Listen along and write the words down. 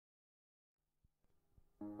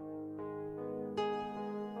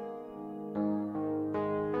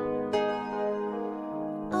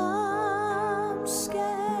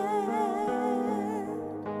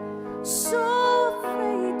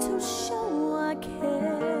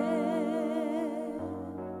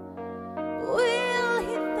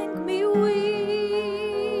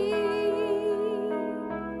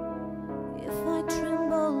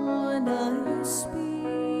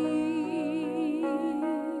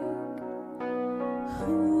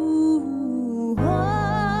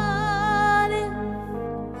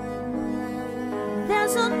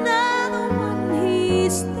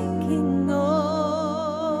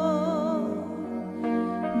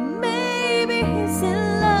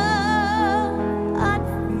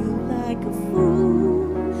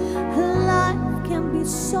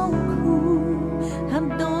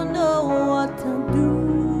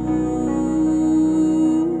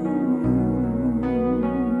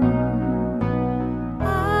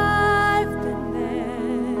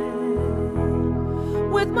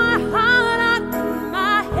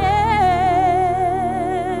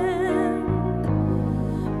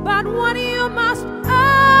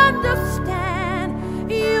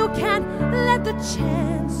the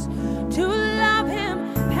chance to love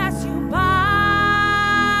him pass you by.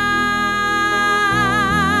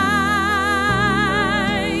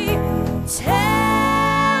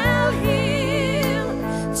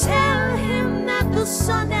 Tell him that the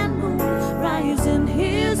sun and moon rise in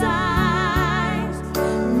his eyes.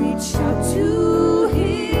 Reach out to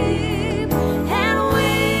him and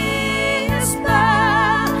whisper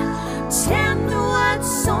tender words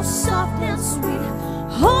so soft and sweet.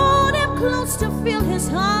 Hold him close to feel his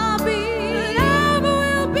heartbeat. Love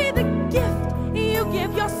will be the gift you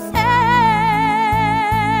give yourself.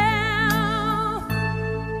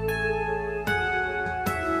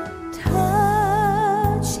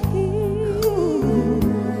 Touch him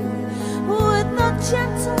with the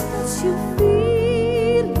gentleness you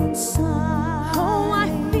feel inside. Oh, I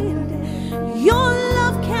feel it. Your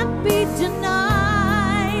love can't be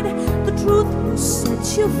denied. The truth will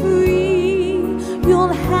set you free.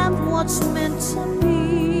 You'll have what's meant to be.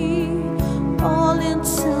 All in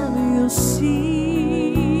time you'll see.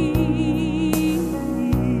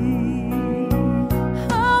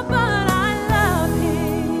 Oh, but I love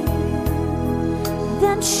him.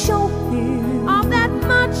 Then show him. Of that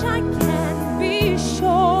much I can be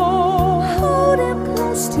sure. Hold him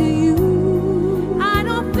close to you. I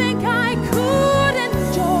don't think I could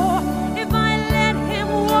endure if I let him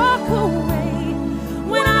walk away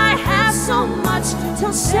when I have so much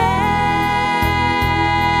to say.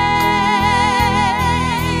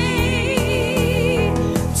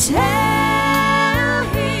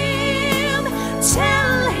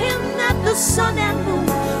 Tell him that the sun and moon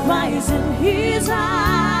rise in his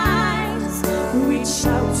eyes. Reach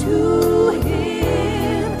out to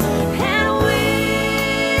him and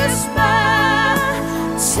whisper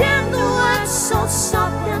tender words so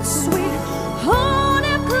soft and sweet. Hold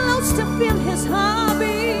him close to feel his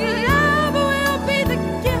heartbeat. Love will be the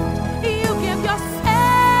gift you give yourself.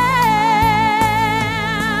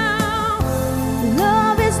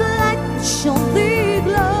 Love is light that surely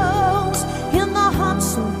glows in the hearts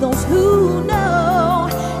of those who know.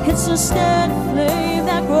 It's a steady flame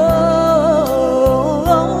that grows.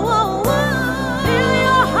 Fill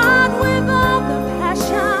your heart with all the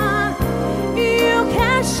passion you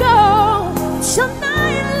can show.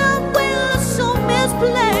 Tonight love will so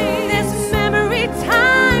misplaced. This memory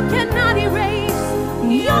time cannot erase.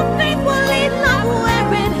 Your faith will lead love where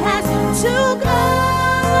it has to go.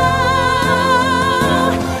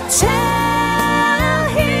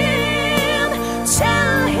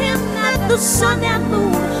 Tell him that the sun and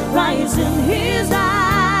moon rise in his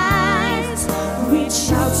eyes.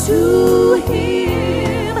 Reach out to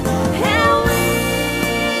him and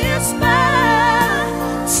whisper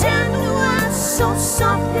tender words so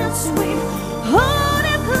soft and sweet. Oh,